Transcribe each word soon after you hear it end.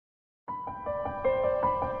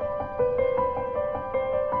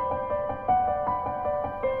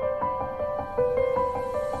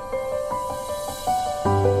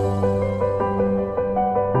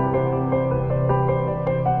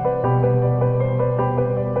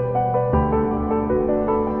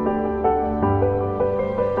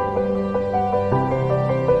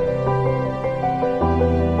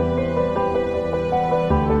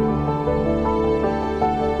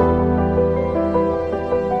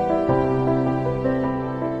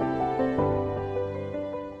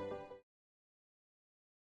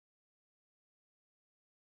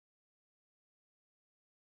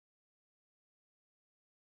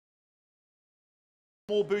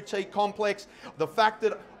small boutique complex. The fact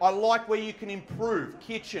that I like where you can improve,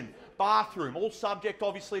 kitchen, bathroom, all subject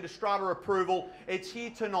obviously to strata approval. It's here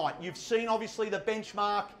tonight. You've seen obviously the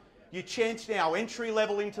benchmark, your chance now, entry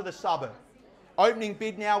level into the suburb. Opening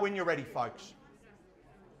bid now when you're ready, folks.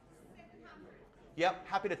 Yep,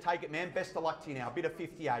 happy to take it, man. Best of luck to you now. Bid of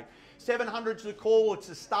 58. 700's the call. It's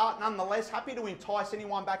a start nonetheless. Happy to entice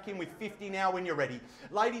anyone back in with 50 now when you're ready.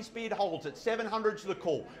 Ladies bid holds it. 700's the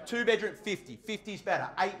call. 2-bedroom 50. 50's better.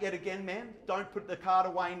 8 yet again, man. Don't put the card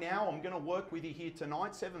away now. I'm going to work with you here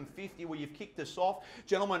tonight. 750, well, you've kicked us off.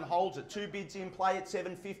 Gentleman holds it. 2 bids in play at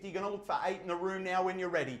 750. Going to look for 8 in the room now when you're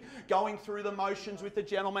ready. Going through the motions with the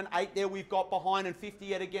gentleman. 8 there we've got behind, and 50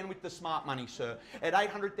 yet again with the smart money, sir. At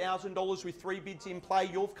 $800,000 with 3 bids in play,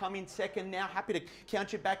 you've come in second now. Happy to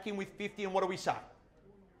count you back in with 50, and what do we say?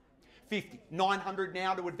 50. 900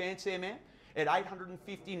 now to advance there, man. At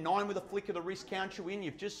 859 with a flick of the wrist, count you in.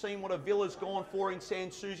 You've just seen what a villa's gone for in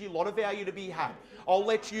Sans Souci. A lot of value to be had. I'll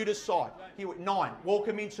let you decide. Here at 9.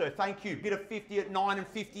 Welcome in, sir. Thank you. Bid of 50 at 9 and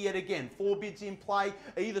 50 yet again. 4 bids in play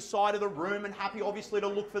either side of the room, and happy obviously to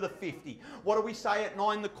look for the 50. What do we say at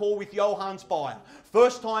 9? The call with Johan's buyer.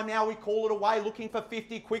 First time now we call it away, looking for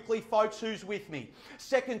 50 quickly, folks. Who's with me?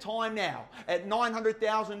 Second time now at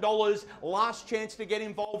 $900,000. Last chance to get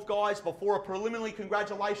involved, guys, before a preliminary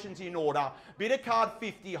congratulations in order. Bid of card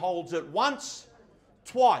 50 holds it once,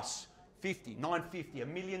 twice. 50, 950, $1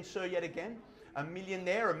 million, sir, yet again. $1 million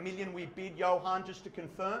there, $1 million we bid, Johan, just to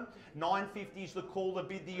confirm. 950 is the call, the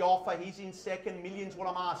bid, the offer. He's in second. Million's what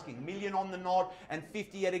I'm asking. $1 million on the nod, and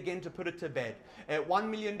 50 yet again to put it to bed. At $1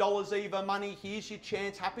 million EVA money, here's your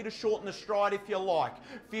chance. Happy to shorten the stride if you like.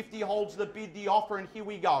 50 holds the bid, the offer, and here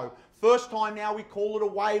we go. First time now we call it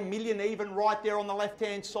away. $1 million even right there on the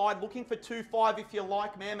left-hand side. Looking for 2.5 if you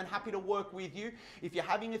like, ma'am, and happy to work with you. If you're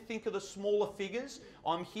having to think of the smaller figures,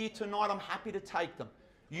 I'm here tonight. I'm happy to take them.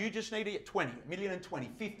 You just need to get 20. $1 million and 20.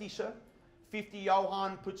 50, sir. 50,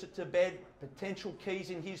 Johan puts it to bed. Potential keys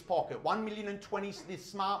in his pocket. 1 million and 20, this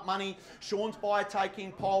smart money. Sean's buyer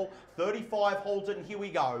taking poll. 35 holds it, and here we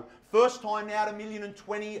go. First time now to $1 million and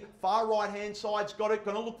 20. Far right-hand side's got it.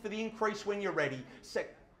 Going to look for the increase when you're ready.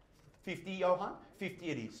 50, Johan? 50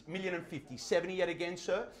 it is. $1 million and 50. 70 yet again,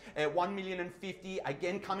 sir. At 1 million and 50.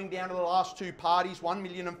 Again, coming down to the last two parties. 1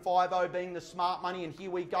 million and 50 being the smart money. And here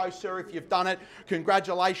we go, sir. If you've done it,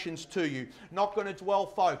 congratulations to you. Not going to dwell,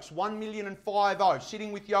 folks. 1 million and 50.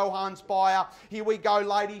 Sitting with Johan's buyer. Here we go,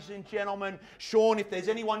 ladies and gentlemen. Sean, if there's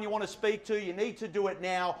anyone you want to speak to, you need to do it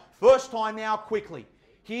now. First time now, quickly.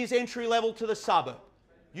 Here's entry level to the suburb.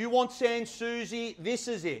 You want Sans Souci, this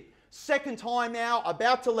is it. Second time now,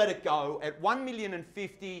 about to let it go at 1 million and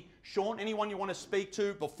 50. Sean, anyone you want to speak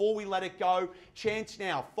to before we let it go? Chance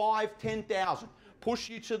now, 5, 10,000. Push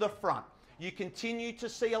you to the front. You continue to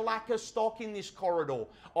see a lack of stock in this corridor.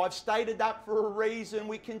 I've stated that for a reason.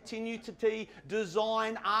 We continue to see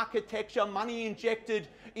design, architecture, money injected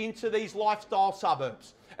into these lifestyle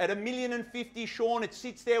suburbs. At 1 million and 50, Sean, it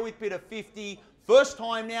sits there with bid of 50. First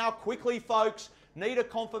time now, quickly, folks. Need a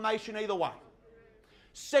confirmation either way.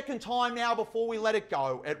 Second time now before we let it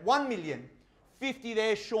go at 1 million, 50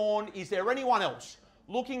 there, Sean. Is there anyone else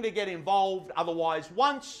looking to get involved? Otherwise,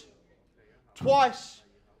 once, twice,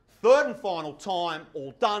 third and final time,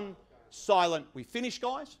 all done, silent. We finished,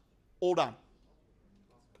 guys? All done.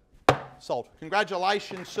 Sold.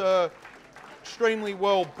 Congratulations, sir. Extremely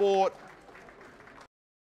well bought.